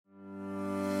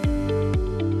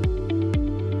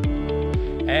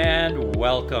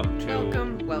welcome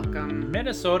to Welcome.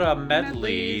 Minnesota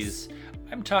Medleys.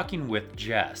 I'm talking with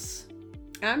Jess.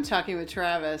 I'm talking with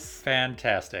Travis.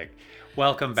 Fantastic.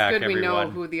 Welcome back, Good, everyone. we know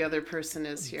who the other person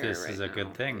is here. This is a now.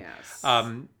 good thing. Yes.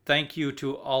 Thank you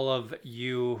to all of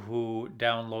you who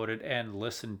downloaded and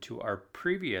listened to our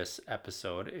previous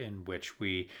episode in which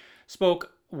we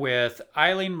spoke with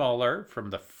Eileen Moeller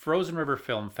from the Frozen River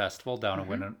Film Festival down in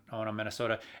Winona,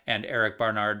 Minnesota, and Eric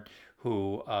Barnard,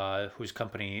 whose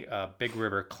company Big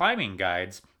River Climbing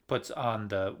Guides puts on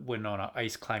the Winona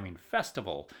Ice Climbing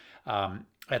Festival.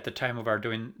 At the time of our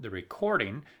doing the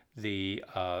recording, the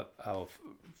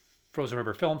Frozen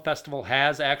River Film Festival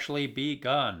has actually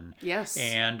begun. Yes.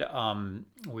 And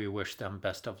we wish them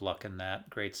best of luck in that.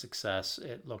 Great success.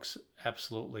 It looks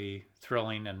absolutely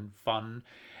thrilling and fun.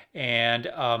 And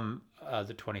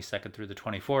the 22nd through the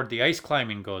 24th, the ice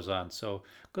climbing goes on. So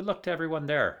good luck to everyone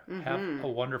there. Have a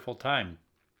wonderful time.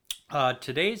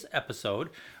 Today's episode,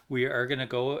 we are going to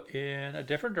go in a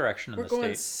different direction in the state.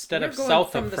 Instead of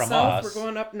south from us, we're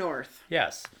going up north.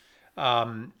 Yes.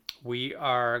 We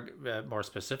are, more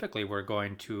specifically, we're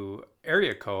going to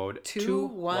area code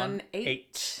 218.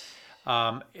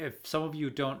 If some of you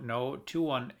don't know,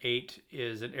 218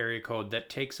 is an area code that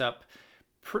takes up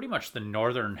pretty much the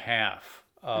northern half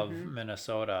of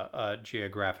Minnesota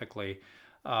geographically.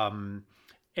 And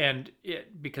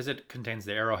because it contains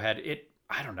the Arrowhead,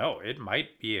 I don't know, it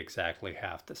might be exactly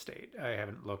half the state. I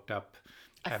haven't looked up.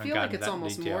 I feel like it's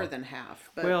almost more than half.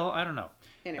 But well, I don't know.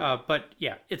 Anyway. But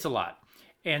yeah, it's a lot.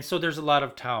 And so there's a lot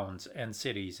of towns and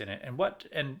cities in it. And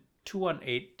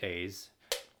 218 Days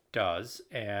does,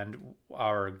 and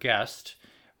our guest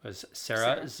was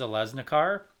Sarah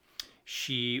Zalesnikar.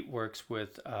 She works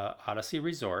with Odyssey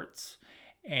Resorts,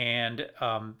 and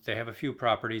they have a few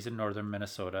properties in northern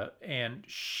Minnesota. And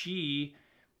she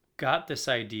got this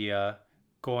idea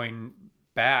going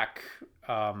back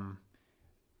a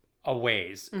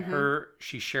ways.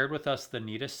 She shared with us the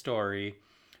neatest story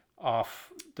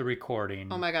off the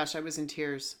recording. Oh my gosh, I was in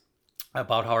tears.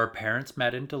 About how her parents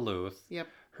met in Duluth. Yep.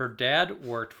 Her dad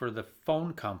worked for the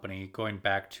phone company going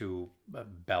back to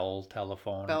Bell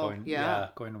Telephone.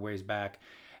 Going ways back.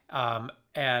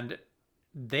 And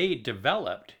they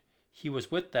developed, he was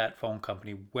with that phone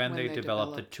company when they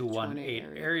developed the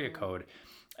 218 area code.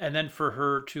 And then for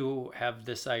her to have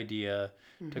this idea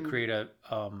to create a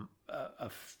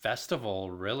festival,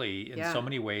 really, in so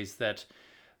many ways that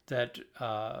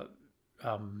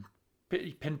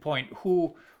pinpoint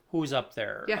who's up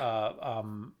there.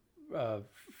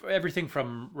 Everything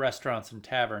from restaurants and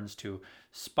taverns to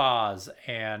spas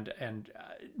and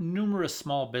numerous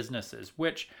small businesses,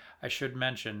 which I should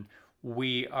mention,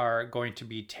 we are going to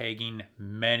be tagging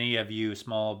many of you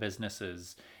small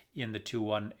businesses in the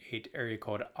 218 area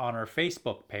code on our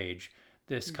Facebook page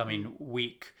this coming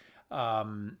week,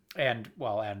 and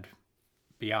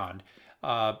beyond,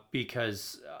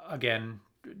 because again,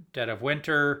 dead of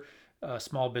winter,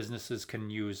 small businesses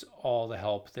can use all the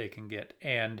help they can get.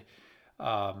 And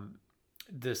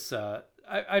this,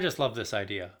 I just love this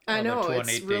idea. I know,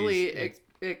 it's really,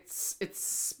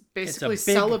 it's basically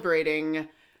celebrating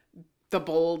the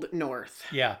bold North.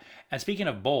 Yeah. And speaking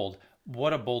of bold,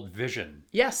 what a bold vision.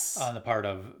 Yes. On the part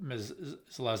of Ms.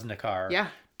 Zalesnikar. Yeah.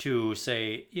 To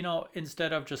say,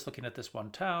 instead of just looking at this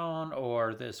one town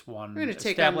or this one we're going to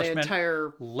take on the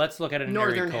entire let's look at an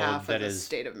northern area code half that of the is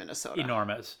state of Minnesota.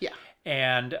 Enormous. Yeah.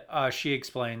 And she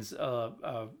explains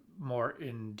more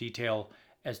in detail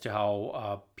as to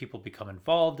how people become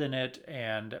involved in it.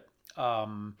 And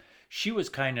she was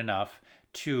kind enough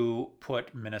to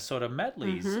put Minnesota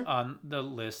Medleys on the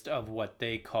list of what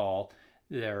they call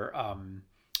their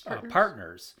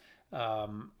partners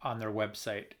on their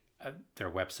website. Their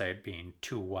website being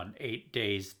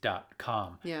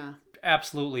 218days.com. Yeah.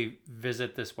 Absolutely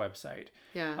visit this website.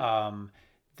 Yeah.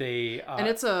 And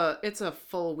it's a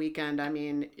full weekend. I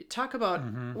mean, talk about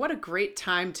what a great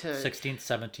time to 16th,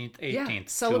 17th, 18th. Yeah,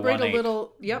 celebrate a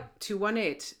little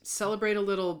 218. Celebrate a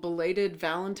little belated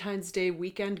Valentine's Day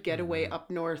weekend getaway up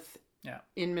north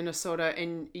in Minnesota,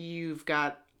 and you've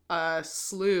got a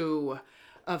slew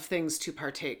of things to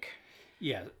partake.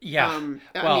 Yeah.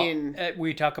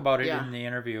 We talk about it in the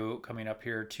interview coming up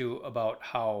here too, about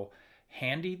how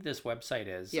handy this website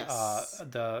is. Yes.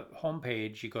 The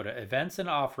homepage, you go to events and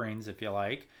offerings, if you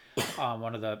like,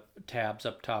 one of the tabs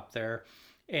up top there,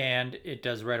 and it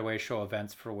does right away show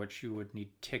events for which you would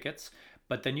need tickets.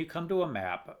 But then you come to a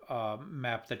map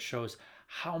that shows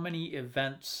how many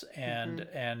events and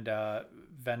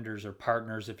vendors or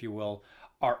partners, if you will,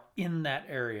 are in that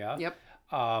area. Yep.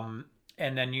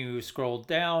 And then you scroll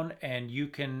down and you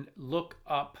can look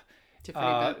up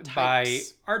by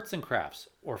arts and crafts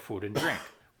or food and drink.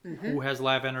 Who has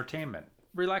live entertainment,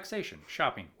 relaxation,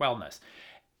 shopping, wellness.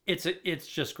 It's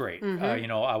just great.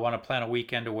 I want to plan a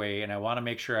weekend away, and I want to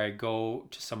make sure I go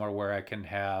to somewhere where I can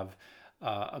have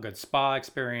a good spa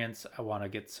experience. I want to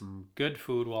get some good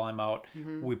food while I'm out.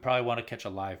 We probably want to catch a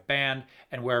live band.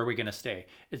 And where are we going to stay?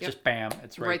 It's just bam.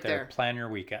 It's right there. Plan your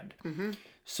weekend.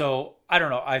 So I don't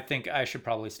know. I think I should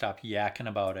probably stop yakking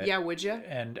about it. Yeah, would you?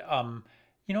 And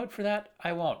you know what? For that,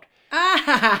 I won't.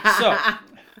 So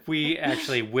we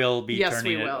actually will be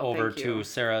turning it over to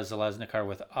Sarah Zalesnikar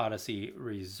with Odyssey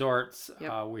Resorts.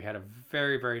 We had a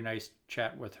very, very nice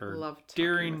chat with her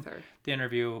during the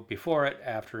interview, before it,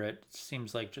 after it.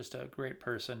 Seems like just a great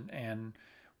person, and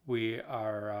we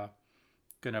are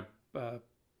going to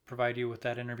provide you with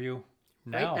that interview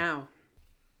now. Right now.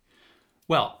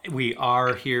 Well, we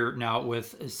are here now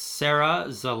with Sarah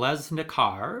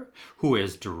Zalesnikar, who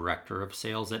is Director of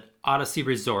Sales at Odyssey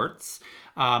Resorts.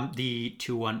 The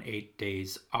 218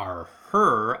 days are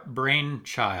her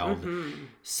brainchild.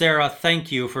 Sarah,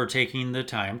 thank you for taking the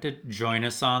time to join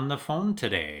us on the phone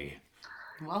today.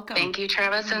 Welcome. Thank you,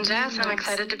 Travis and Jess. I'm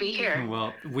excited to be here.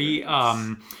 Well,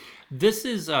 this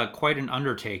is quite an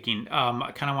undertaking.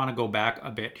 I kind of want to go back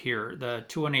a bit here. The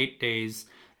 218 days.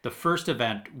 The first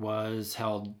event was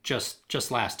held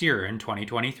just last year in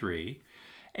 2023.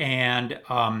 And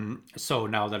so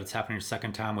now that it's happening a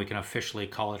second time, we can officially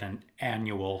call it an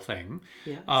annual thing.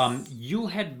 Yes. You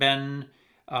had been,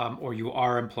 or you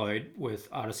are employed with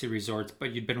Odyssey Resorts, but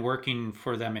you'd been working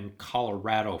for them in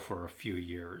Colorado for a few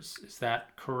years. Is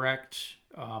that correct?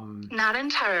 Not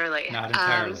entirely. Not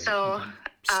entirely.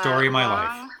 Story of my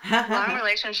life. Long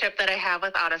relationship that I have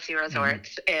with Odyssey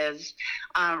Resorts is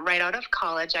right out of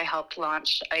college, I helped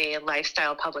launch a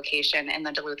lifestyle publication in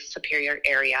the Duluth Superior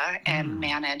area and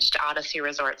managed Odyssey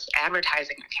Resorts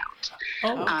advertising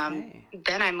account.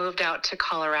 Then I moved out to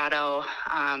Colorado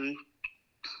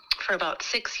for about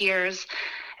 6 years.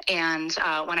 And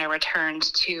when I returned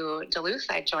to Duluth,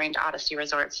 I joined Odyssey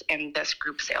Resorts in this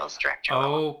group sales director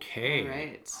role. Okay.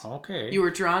 Right. Okay. You were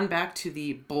drawn back to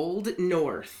the bold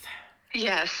north.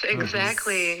 Yes,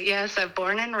 exactly. Yes, I'm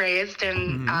born and raised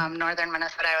in northern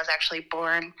Minnesota. I was actually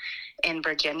born in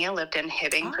Virginia, lived in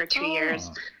Hibbing for 2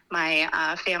 years.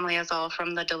 My family is all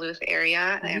from the Duluth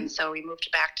area, and so we moved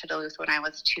back to Duluth when I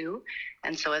was 2.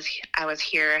 And so I was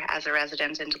here as a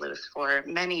resident in Duluth for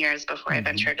many years before I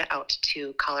ventured out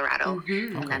to Colorado.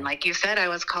 And then, like you said, I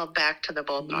was called back to the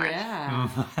bold north. Yeah.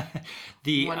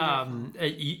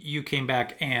 You came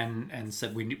back and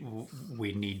said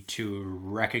we need to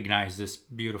recognize this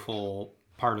beautiful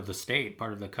part of the state,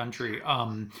 part of the country.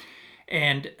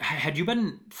 And had you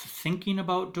been thinking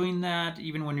about doing that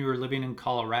even when you were living in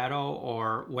Colorado,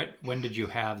 or when did you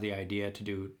have the idea to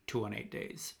do 218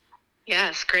 days?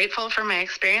 Yes, grateful for my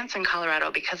experience in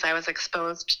Colorado because I was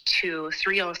exposed to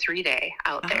 303 Day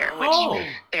out there, which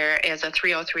there is a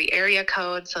 303 area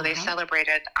code, so they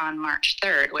celebrated on March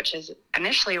 3rd, which is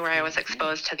initially where I was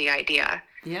exposed to the idea.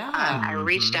 Yeah. I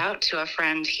reached out to a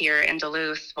friend here in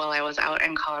Duluth while I was out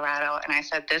in Colorado, and I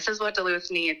said, this is what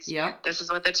Duluth needs. Yep. This is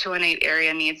what the 218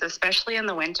 area needs, especially in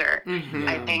the winter.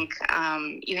 I think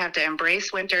you have to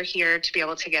embrace winter here to be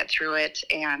able to get through it,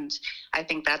 and I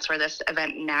think that's where this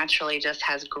event naturally just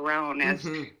has grown as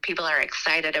people are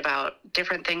excited about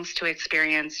different things to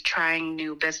experience, trying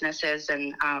new businesses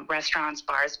and restaurants,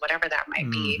 bars, whatever that might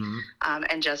be,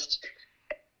 and just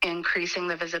increasing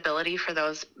the visibility for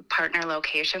those partner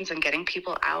locations and getting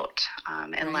people out.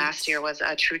 And last year was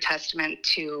a true testament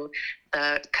to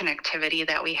the connectivity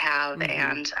that we have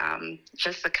and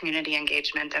just the community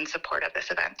engagement and support of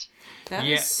this event. That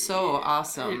is so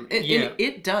awesome.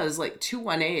 It does, like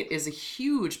 218 is a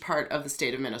huge part of the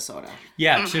state of Minnesota.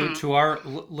 Yeah, to our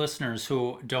listeners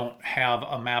who don't have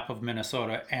a map of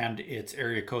Minnesota and its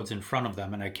area codes in front of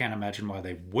them, and I can't imagine why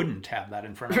they wouldn't have that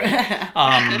in front of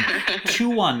them.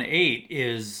 218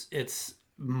 it's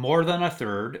more than a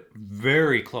third,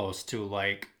 very close to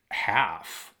like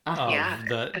half of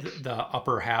the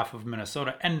upper half of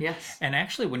Minnesota. And and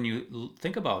actually when you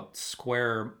think about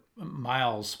square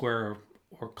miles, square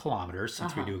or kilometers,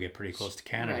 since we do get pretty close to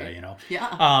Canada, you know.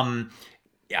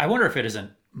 I wonder if it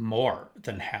isn't more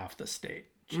than half the state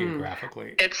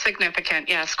geographically. It's significant.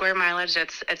 Yeah, square mileage,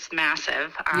 it's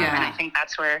massive. And I think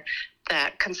that's where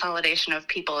that consolidation of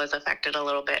people is affected a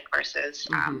little bit versus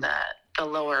the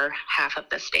lower half of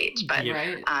the state. But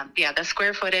the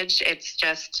square footage, it's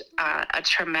just a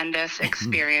tremendous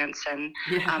experience. And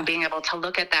being able to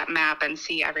look at that map and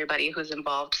see everybody who's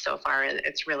involved so far,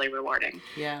 it's really rewarding.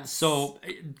 Yeah. So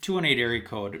 218 area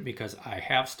code, because I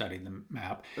have studied the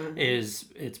map,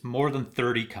 it's more than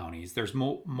 30 counties. There's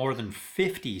more than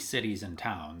 50 cities and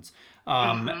towns.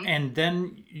 And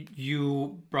then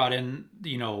you brought in,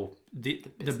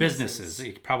 the businesses.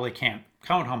 You probably can't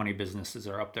count how many businesses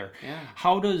are up there. Yeah.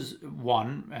 How does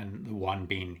one, and the one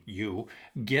being you,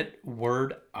 get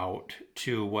word out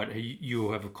to what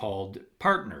you have called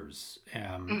partners,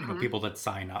 people that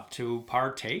sign up to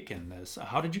partake in this?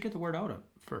 How did you get the word out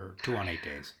for 218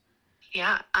 Days?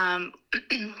 Yeah,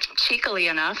 cheekily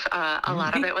enough, a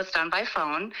lot of it was done by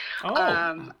phone.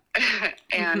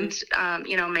 And,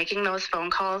 making those phone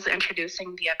calls,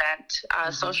 introducing the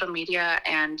event, social media,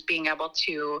 and being able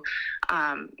to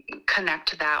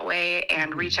connect that way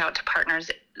and reach out to partners,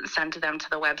 send them to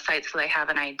the website so they have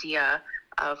an idea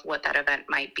of what that event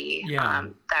might be. Yeah.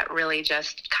 That really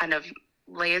just kind of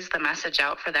lays the message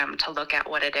out for them to look at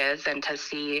what it is and to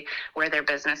see where their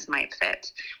business might fit.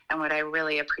 And what I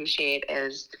really appreciate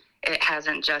is it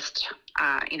hasn't just,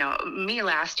 me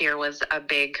last year was a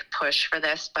big push for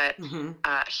this, but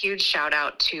a huge shout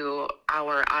out to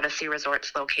our Odyssey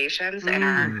Resorts locations and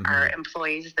our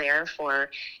employees there for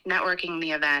networking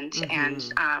the event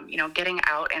and, getting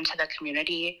out into the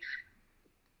community,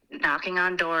 knocking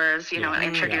on doors,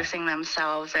 introducing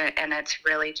themselves. And it's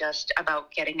really just about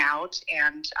getting out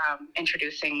and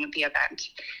introducing the event.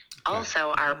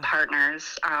 Also, our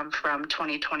partners from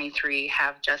 2023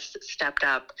 have just stepped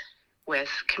up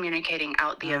with communicating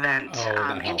out the event,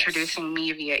 introducing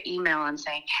me via email and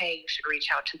saying, hey, you should reach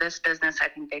out to this business. I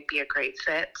think they'd be a great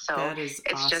fit. So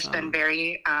it's just been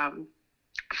very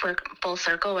for full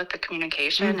circle with the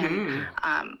communication and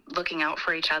looking out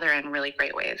for each other in really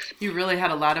great ways. You really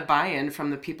had a lot of buy-in from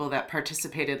the people that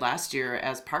participated last year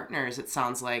as partners, it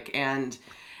sounds like, and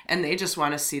they just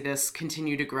want to see this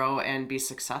continue to grow and be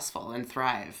successful and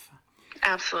thrive.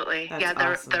 Absolutely.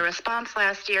 The response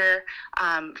last year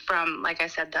from, like I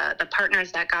said, the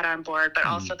partners that got on board, but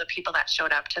also the people that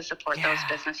showed up to support those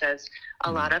businesses.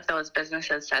 A lot of those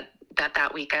businesses said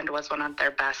that weekend was one of their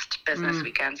best business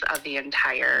weekends of the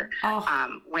entire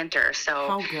winter.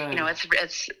 So,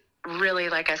 it's really,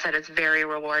 like I said, it's very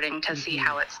rewarding to see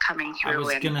how it's coming through. I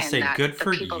was going to say, good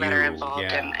for you. The people that are involved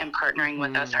and partnering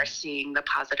with us are seeing the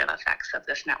positive effects of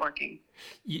this networking.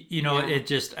 It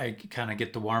just, I kind of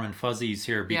get the warm and fuzzies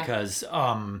here because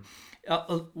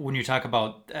when you talk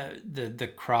about the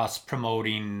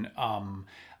cross-promoting,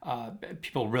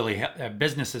 people really,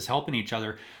 businesses helping each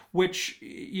other, which,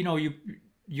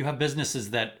 you have businesses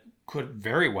that could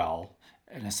very well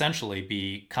and essentially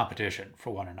be competition for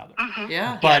one another.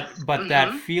 But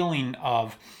that feeling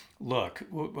of, look,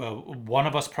 one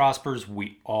of us prospers,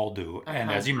 we all do. And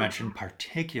as you mentioned,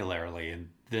 particularly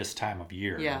in this time of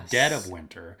year, dead of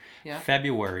winter,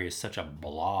 February is such a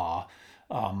blah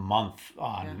month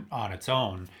on its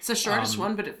own. It's the shortest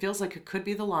one, but it feels like it could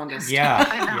be the longest.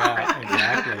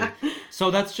 Exactly.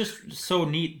 So that's just so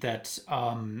neat that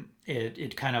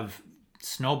it kind of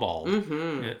snowballed,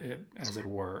 as it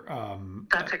were.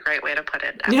 That's a great way to put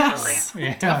it. Absolutely.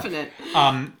 Yes, definite.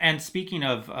 And speaking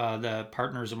of the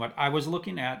partners and what, I was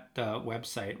looking at the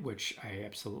website, which I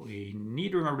absolutely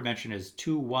need to remember to mention is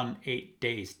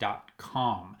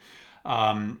 218days.com.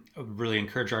 Really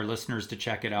encourage our listeners to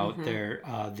check it out there.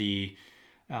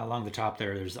 Along the top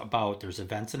there, there's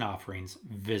events and offerings,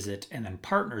 visit, and then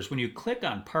partners. When you click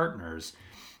on partners,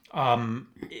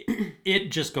 it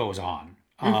just goes on.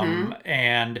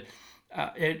 And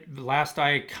last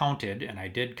I counted, and I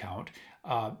did count,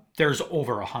 there's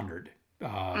over 100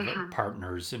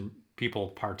 partners and people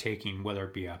partaking, whether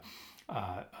it be a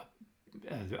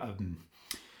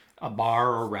bar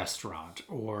or restaurant,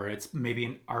 or it's maybe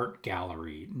an art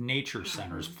gallery, nature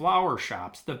centers, flower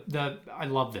shops. I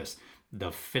love this.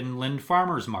 The Finland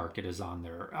Farmers Market is on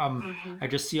there. I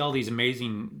just see all these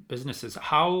amazing businesses.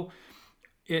 How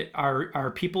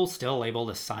are people still able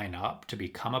to sign up to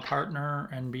become a partner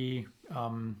and be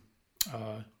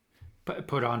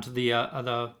put onto the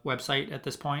website at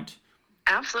this point?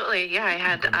 Absolutely. Yeah, I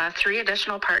had 3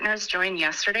 additional partners join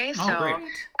yesterday. So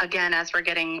again, as we're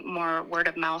getting more word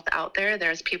of mouth out there,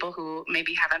 there's people who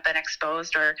maybe haven't been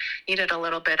exposed or needed a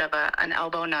little bit of an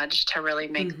elbow nudge to really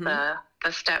make the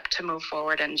step to move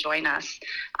forward and join us.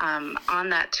 On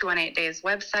that 218 Days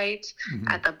website,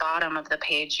 at the bottom of the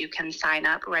page, you can sign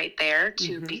up right there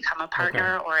to become a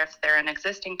partner, or if they're an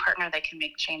existing partner, they can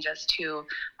make changes to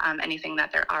anything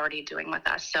that they're already doing with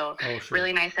us. So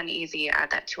really nice and easy at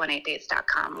that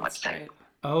 218days.com website.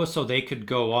 Oh, so they could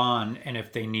go on, and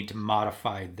if they need to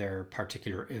modify their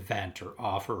particular event or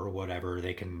offer or whatever,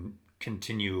 they can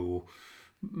continue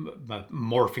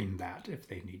morphing that if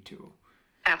they need to.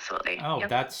 Absolutely. Oh, Yep.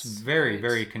 that's very,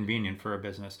 very convenient for a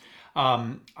business.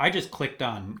 I just clicked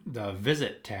on the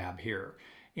visit tab here,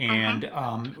 and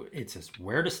it says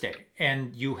where to stay.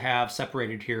 And you have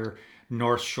separated here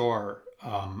North Shore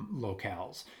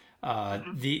locales.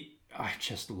 I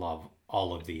just love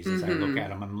all of these as I look at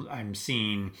them. I'm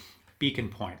seeing Beacon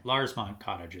Point, Larsmont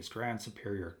Cottages, Grand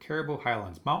Superior, Caribou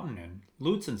Highlands, Mountain Inn,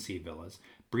 Lutz and Sea Villas,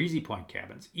 Breezy Point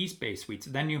Cabins, East Bay Suites.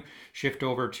 Then you shift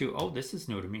over to, oh, this is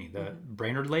new to me, the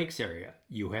Brainerd Lakes area.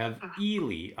 You have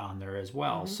Ely on there as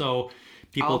well. So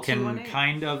people can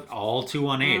kind of, all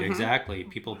 218, exactly.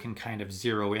 People can kind of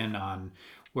zero in on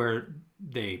where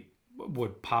they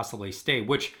would possibly stay,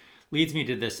 which leads me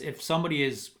to this. If somebody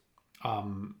is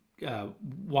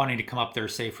wanting to come up there,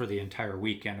 say, for the entire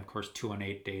weekend, of course,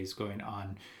 218 days going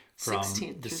on from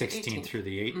the 16th through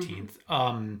the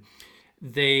 18th,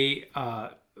 they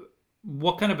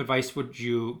what kind of advice would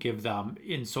you give them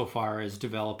insofar as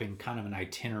developing kind of an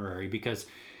itinerary? Because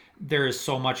there is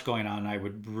so much going on. I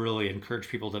would really encourage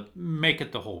people to make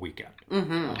it the whole weekend.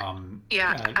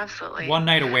 Absolutely. One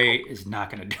night away is not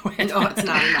going to do it. No, it's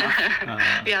not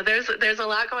enough. Yeah, there's a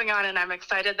lot going on, and I'm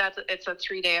excited that it's a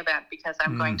 3-day event because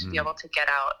I'm going to be able to get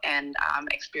out and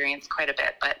experience quite a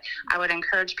bit. But I would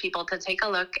encourage people to take a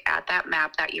look at that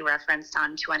map that you referenced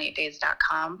on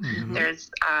 218days.com.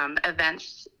 There's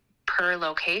events per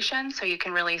location, so you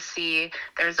can really see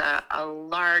there's a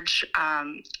large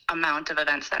amount of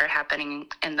events that are happening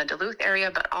in the Duluth area,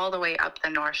 but all the way up the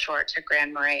North Shore to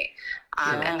Grand Marais.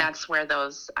 And that's where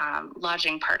those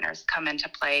lodging partners come into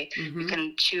play. You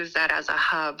can choose that as a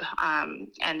hub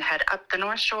and head up the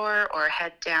North Shore or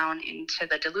head down into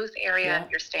the Duluth area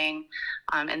if you're staying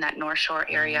in that North Shore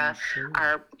area.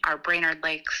 Our Brainerd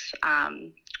Lakes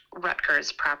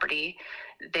Rutgers property,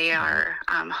 they are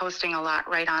hosting a lot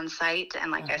right on site.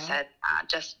 And like I said,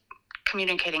 just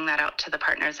communicating that out to the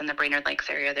partners in the Brainerd Lakes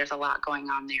area, there's a lot going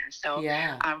on there. So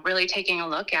really taking a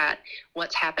look at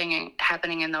what's happening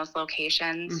in those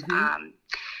locations,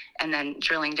 and then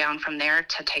drilling down from there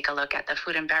to take a look at the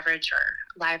food and beverage or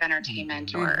live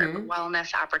entertainment or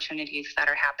wellness opportunities that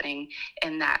are happening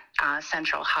in that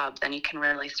central hub. Then you can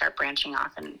really start branching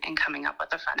off and coming up with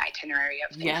a fun itinerary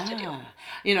of things to do.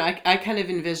 You know, I kind of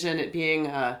envision it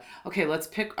being, okay, let's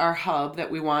pick our hub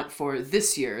that we want for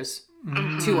this year's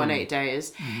 218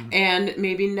 days. And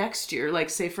maybe next year, like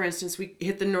say for instance, we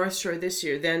hit the North Shore this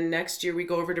year, then next year we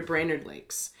go over to Brainerd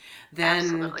Lakes.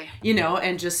 Then, you know,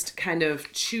 and just kind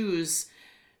of choose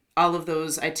all of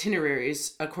those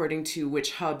itineraries according to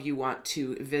which hub you want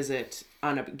to visit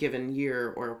on a given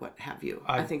year or what have you.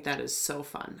 I think that is so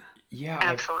fun. Yeah,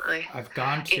 absolutely. I've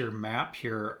gone to your map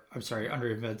here. I'm sorry, under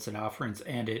events and offerings,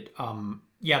 and it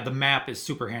the map is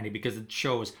super handy because it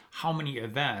shows how many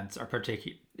events are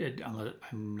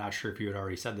I'm not sure if you had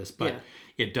already said this, but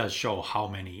it does show how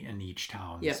many in each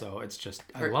town. So it's just,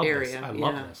 I love this. I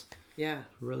love this. Yeah.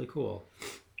 Really cool.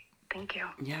 Thank you.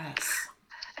 Yes.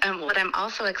 What I'm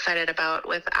also excited about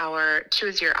with our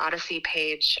Choose Your Odyssey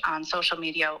page on social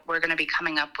media, we're going to be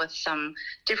coming up with some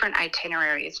different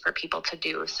itineraries for people to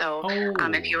do. So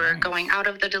if you were going out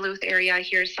of the Duluth area,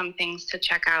 here's some things to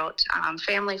check out,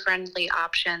 family-friendly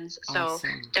options. So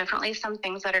definitely some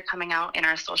things that are coming out in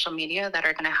our social media that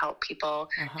are going to help people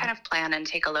kind of plan and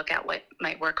take a look at what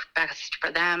might work best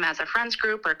for them as a friends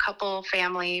group or couple,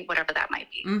 family, whatever that might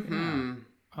be.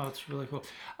 Oh, that's really cool.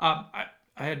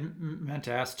 I had meant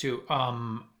to ask too,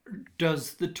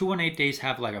 does the 218 days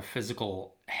have like a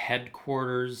physical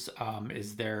headquarters?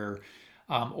 Is there,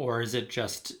 or is it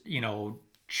just, you know,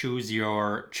 choose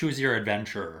your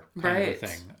adventure kind of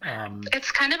thing?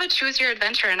 It's kind of a choose your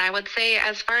adventure. And I would say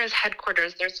as far as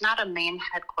headquarters, there's not a main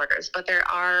headquarters, but there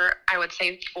are, I would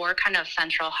say, 4 kind of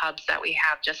central hubs that we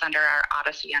have just under our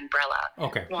Odyssey umbrella.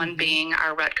 One being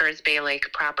our Rutgers Bay Lake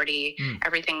property,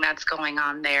 everything that's going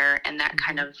on there and that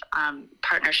kind of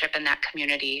partnership in that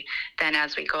community. Then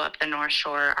as we go up the North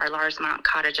Shore, our Larsmont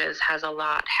Cottages has a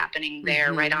lot happening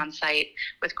there right on site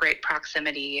with great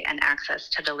proximity and access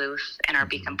to Duluth and our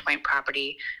Beacon Point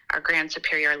property. Our Grand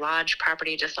Superior Lodge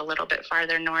property just a little bit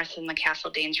farther north in the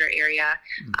Castle Danger area,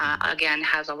 again,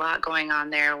 has a lot going on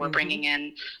there. We're bringing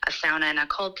in a sauna and a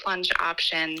cold plunge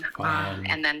option,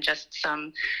 and then just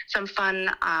some fun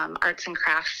arts and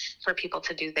crafts for people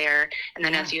to do there. And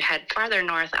then as you head farther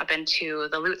north up into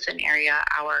the Lutsen area,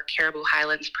 our Caribou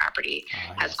Highlands property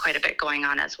has quite a bit going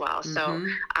on as well. So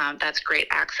that's great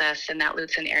access in that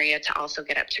Lutsen area to also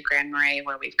get up to Grand Marais,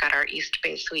 where we've got our East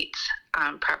Bay Suites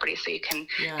property. So you can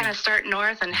kind of start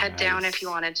north and head down if you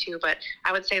wanted to. But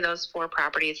I would say those 4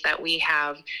 properties that we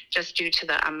have, just due to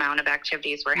the amount of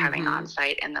activities we're having on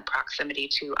site and the proximity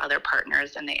to other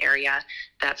partners in the area,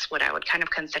 that's what I would kind of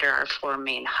consider our 4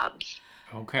 main hubs.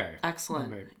 Okay.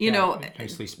 Excellent. Okay. You know,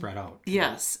 nicely spread out.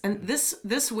 Yes. And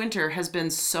this winter has been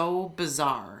so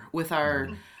bizarre with our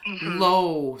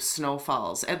low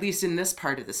snowfalls, at least in this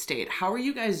part of the state. How are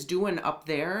you guys doing up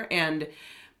there? And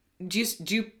do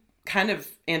you kind of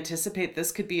anticipate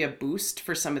this could be a boost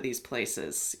for some of these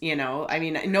places? You know, I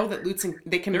mean, I know that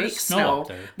they can make snow.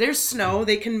 There's snow.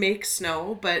 They can make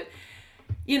snow, but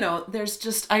you know,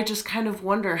 I just kind of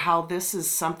wonder how this is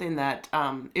something that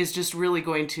is just really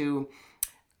going to,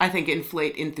 I think,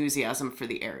 inflate enthusiasm for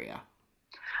the area.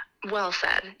 Well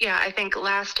said. Yeah, I think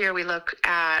last year we looked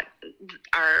at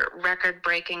our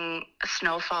record-breaking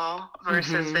snowfall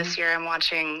versus this year I'm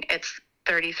watching it's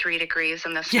 33 degrees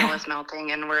and the snow is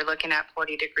melting, and we're looking at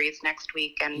 40 degrees next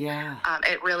week. And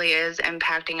it really is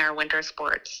impacting our winter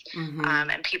sports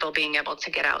and people being able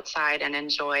to get outside and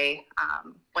enjoy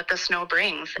what the snow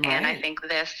brings. Right. And I think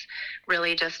this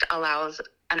really just allows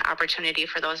an opportunity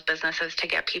for those businesses to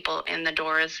get people in the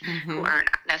doors who aren't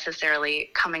necessarily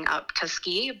coming up to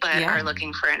ski, but are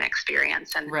looking for an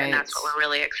experience. And that's what we're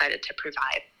really excited to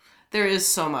provide. There is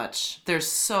so much. There's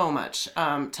so much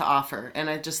to offer. And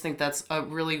I just think that's a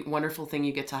really wonderful thing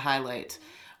you get to highlight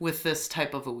with this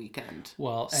type of a weekend.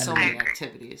 Well, and so many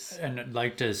activities. And I'd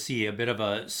like to see a bit of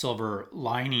a silver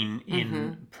lining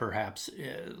in perhaps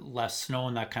less snow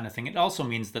and that kind of thing. It also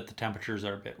means that the temperatures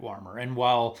are a bit warmer. And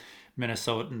while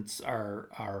Minnesotans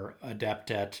are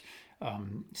adept at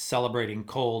celebrating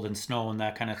cold and snow and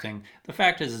that kind of thing, the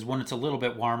fact is when it's a little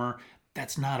bit warmer,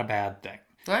 that's not a bad thing.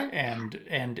 Right.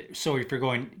 And so if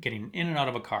you're getting in and out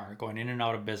of a car, going in and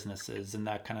out of businesses and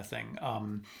that kind of thing,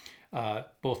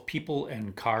 both people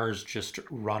and cars just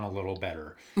run a little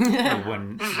better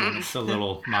when it's a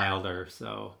little milder.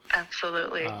 So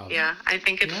absolutely, I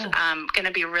think it's going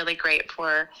to be really great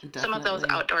for some of those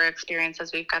outdoor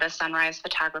experiences. We've got a sunrise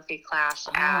photography class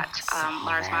at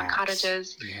Larchmont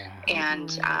Cottages,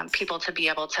 and people to be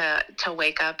able to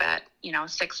wake up at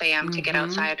 6 a.m. to get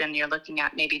outside, and you're looking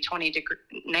at maybe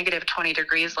negative 20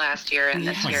 degrees last year, and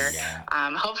this year,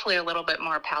 hopefully a little bit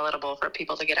more palatable for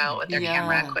people to get out with their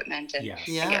camera equipment and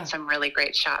get some really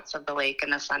great shots of the lake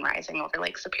and the sun rising over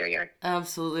Lake Superior.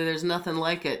 Absolutely. There's nothing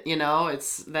like it.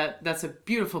 That's a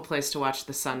beautiful place to watch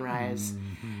the sunrise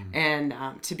and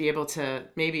to be able to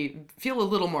maybe feel a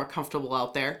little more comfortable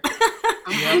out there.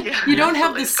 You don't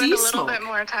have the sea smoke. Spend a little bit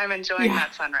more time enjoying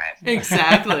that sunrise.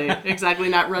 Exactly.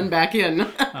 Not run back in.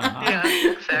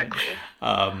 Yeah, exactly.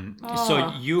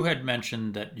 So you had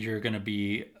mentioned that you're going to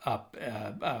be up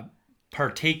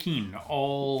partaking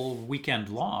all weekend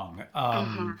long.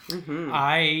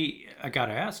 I got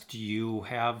to ask, do you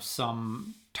have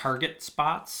some target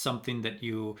spots, something that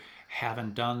you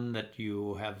haven't done that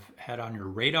you have had on your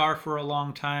radar for a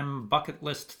long time, bucket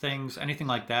list things, anything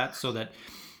like that, so that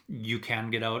you can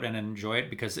get out and enjoy it?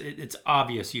 Because it's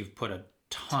obvious you've put a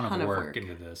ton of work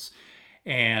into this,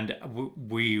 and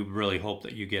we really hope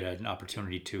that you get an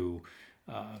opportunity to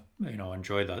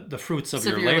enjoy the fruits of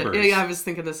your labor. Yeah, I was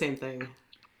thinking the same thing.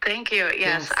 Thank you.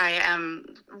 Yes, I am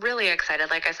really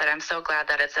excited. Like I said, I'm so glad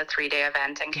that it's a 3-day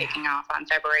event and kicking off on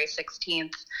February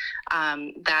 16th.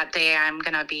 That day, I'm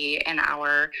going to be in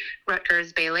our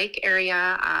Rutgers Bay Lake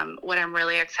area. What I'm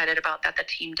really excited about that the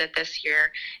team did this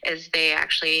year is they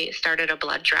actually started a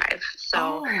blood drive.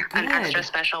 So an extra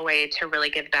special way to really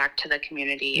give back to the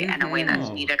community in a way that's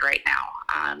needed right now.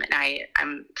 And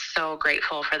I'm so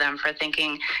grateful for them for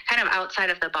thinking kind of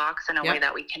outside of the box in a way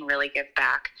that we can really give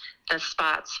back. The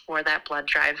spots for that blood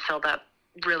drive filled up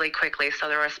really quickly, so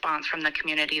the response from the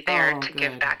community there to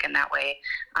give back in that way.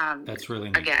 That's really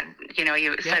neat. Again,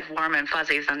 you said warm and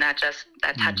fuzzies, and that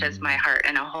touches my heart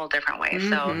in a whole different way.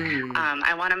 So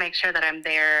I want to make sure that I'm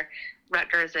there.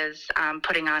 Rutgers is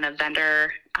putting on a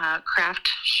vendor craft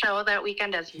show that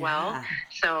weekend as well.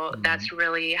 So that's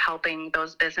really helping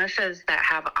those businesses that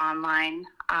have online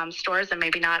stores and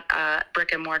maybe not a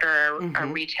brick and mortar or a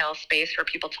retail space for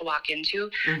people to walk into,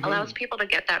 allows people to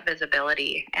get that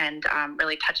visibility and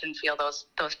really touch and feel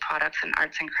those products and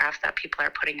arts and crafts that people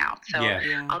are putting out. So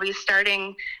I'll be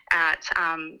starting at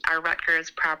our Rutgers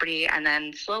property and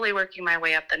then slowly working my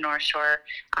way up the North Shore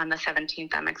on the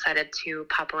 17th. I'm excited to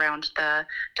pop around the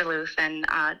Duluth and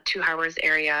Two Harbors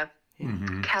area.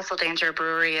 Castle Danger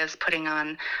Brewery is putting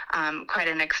on quite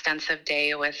an extensive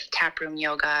day with taproom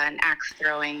yoga and axe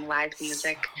throwing, live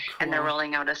music, and they're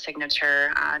rolling out a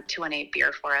signature 218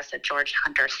 beer for us, a George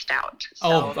Hunter Stout.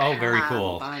 So, very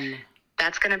cool.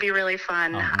 that's going to be really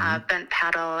fun. Bent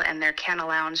Paddle and their Canna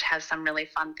Lounge has some really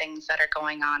fun things that are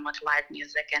going on with live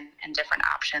music and different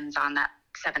options on that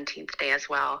 17th day as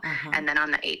well. And then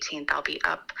on the 18th, I'll be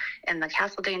up in the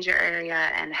Castle Danger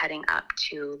area and heading up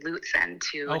to Lutzen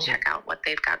to check out what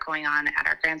they've got going on at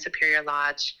our Grand Superior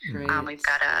Lodge. We've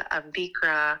got a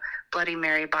Vikra Bloody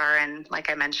Mary bar, and like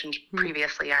I mentioned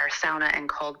previously, our sauna and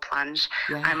cold plunge.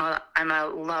 I'm a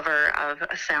lover of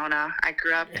a sauna. I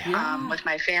grew up with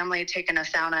my family taking a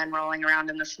sauna and rolling around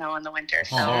in the snow in the winter.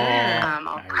 So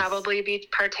I'll probably be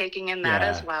partaking in that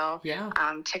as well.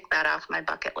 Tick that off my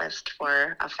bucket list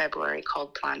for a February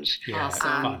cold plunge.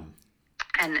 Fun.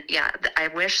 And I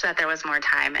wish that there was more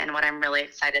time. And what I'm really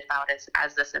excited about is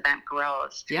as this event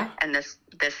grows and this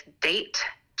date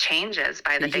changes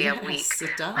by the day of week,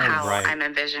 how I'm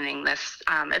envisioning this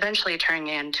eventually turning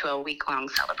into a week-long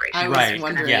celebration. I was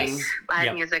wondering.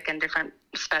 Live music and different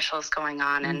specials going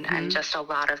on, and just a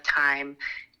lot of time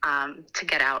to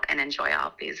get out and enjoy all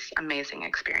of these amazing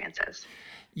experiences.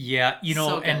 Yeah,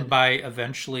 and by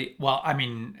eventually, well, I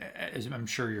mean, as I'm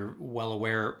sure you're well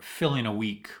aware, filling a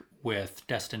week with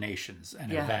destinations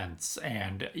and events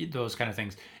and those kind of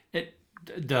things,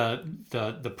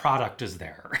 the product is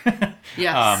there.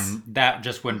 That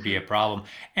just wouldn't be a problem,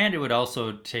 and it would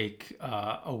also take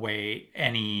away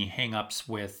any hangups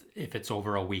with if it's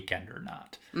over a weekend or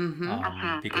not,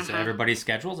 because everybody's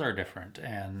schedules are different,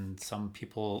 and some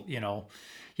people,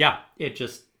 it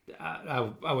just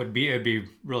it'd be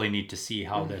really neat to see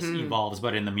how this evolves.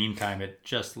 But in the meantime, it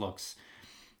just looks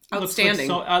outstanding.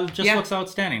 Looks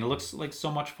outstanding. It looks like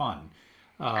so much fun.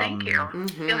 Thank you.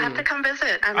 You'll have to come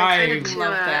visit. I'm excited to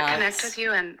connect with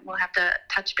you, and we'll have to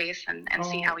touch base and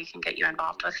see how we can get you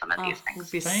involved with some of these things.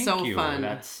 It'd be Thank so you. fun.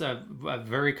 That's a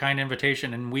very kind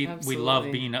invitation, and we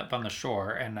love being up on the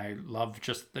shore, and I love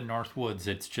just the North Woods.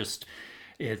 It's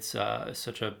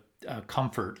such a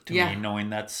comfort to me knowing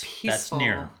that's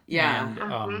near.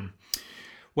 And,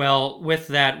 well, with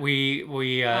that, we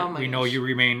know you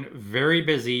remain very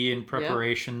busy in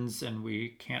preparations, and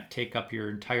we can't take up your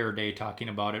entire day talking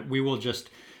about it. We will just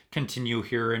continue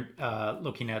here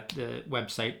looking at the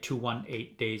website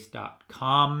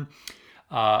 218days.com.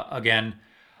 Again,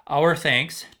 our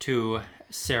thanks to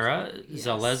Sarah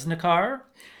Zalesnikar,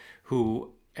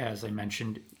 who, as I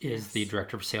mentioned, is the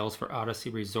Director of Sales for Odyssey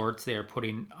Resorts. They are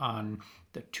putting on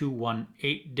the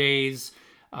 218 Days,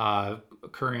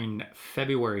 occurring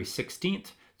February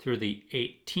 16th through the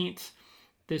 18th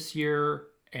this year.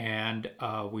 And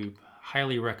we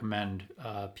highly recommend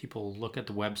people look at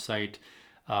the website,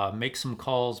 make some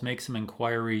calls, make some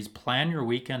inquiries, plan your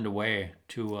weekend away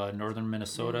to northern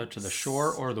Minnesota, to the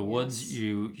shore or the woods.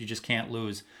 You just can't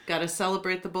lose. Got to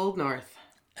celebrate the Bold North.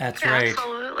 That's right.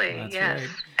 Absolutely. That's yes. right.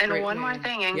 And Great one more name.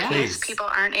 thing, in case people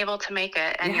aren't able to make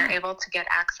it and you're able to get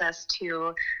access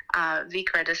to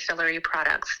Vikra Distillery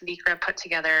products. Vikra put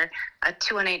together a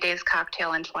 218 Days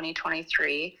cocktail in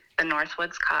 2023, the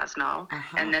Northwoods Cosmo,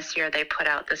 and this year they put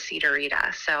out the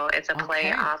Cedarita. So it's a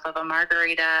play off of a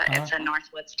margarita. It's a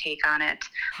Northwoods take on it.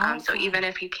 So even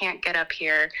if you can't get up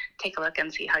here, take a look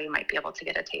and see how you might be able to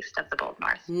get a taste of the Bold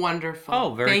North. Wonderful.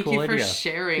 Oh, very cool idea. Thank you for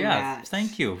sharing that.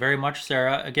 Thank you very much,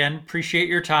 Sarah. Again, appreciate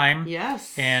your time.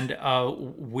 Yes. And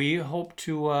we hope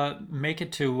to make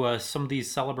it to some of these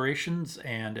celebrations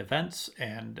and events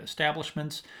and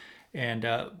establishments. And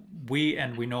we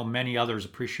know many others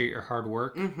appreciate your hard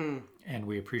work, and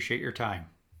we appreciate your time.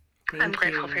 I'm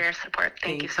grateful for your support.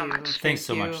 Thank you so much. Thanks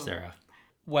so much, Sarah.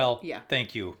 Well,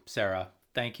 thank you, Sarah.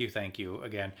 Thank you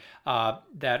again.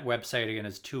 That website again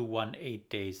is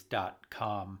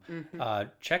 218days.com.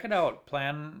 Check it out.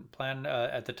 Plan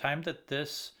at the time that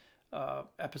this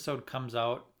episode comes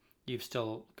out, you've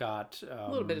still got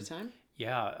a little bit of time.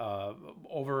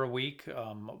 Over a week,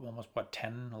 almost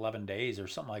 10, 11 days or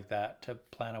something like that to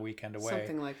plan a weekend away.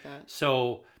 Something like that.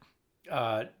 So,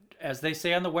 as they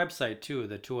say on the website too,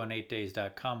 the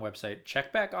 218days.com website,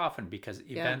 check back often because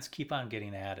events keep on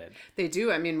getting added. They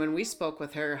do. I mean, when we spoke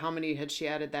with her, how many had she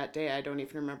added that day? I don't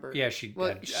even remember. Yeah, she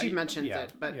mentioned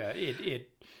it, but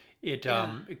it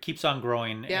keeps on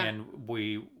growing, and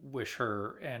we wish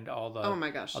her and all the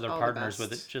other partners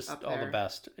with it just all the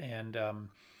best.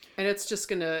 And it's just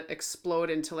going to explode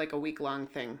into like a week-long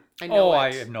thing. I know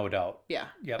I have no doubt. Yeah,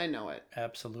 I know it.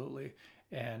 Absolutely.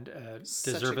 And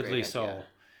deservedly so.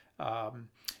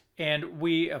 And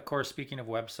we, of course, speaking of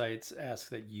websites, ask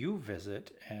that you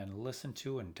visit and listen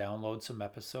to and download some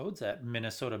episodes at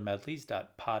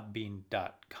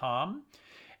minnesotamedleys.podbean.com.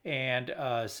 And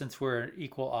since we're an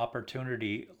equal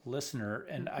opportunity listener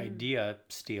and idea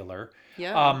stealer,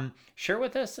 share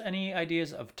with us any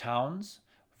ideas of towns,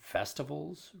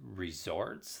 festivals,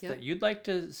 resorts that you'd like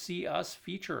to see us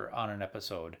feature on an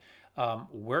episode,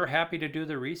 we're happy to do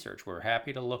the research. We're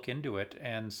happy to look into it.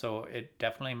 And so it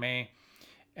definitely may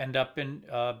end up in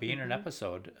being an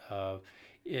episode.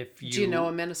 If you... Do you know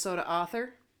a Minnesota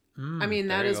author? I mean,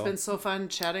 that has been so fun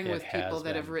chatting with people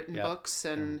that have written books.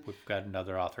 And we've got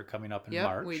another author coming up in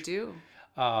March. We do.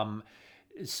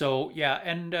 So,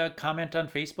 and comment on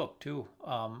Facebook, too,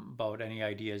 about any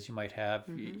ideas you might have.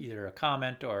 Either a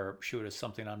comment or shoot us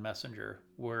something on Messenger.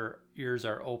 Our ears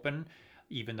are open,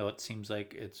 even though it seems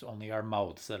like it's only our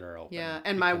mouths that are open. Yeah,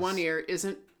 and my one ear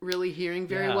isn't really hearing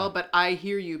very well, but I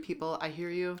hear you, people. I hear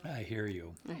you. I hear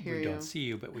you. We don't see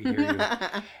you, but we hear you.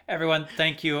 Everyone,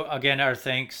 thank you. Again, our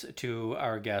thanks to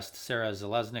our guest, Sarah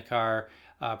Zalesnikar,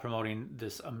 promoting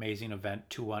this amazing event,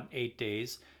 218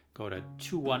 Days. Go to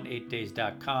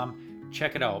 218days.com.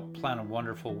 Check it out. Plan a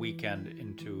wonderful weekend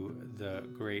into the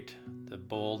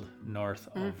bold north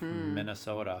of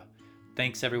Minnesota.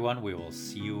 Thanks, everyone. We will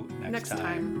see you next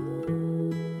time.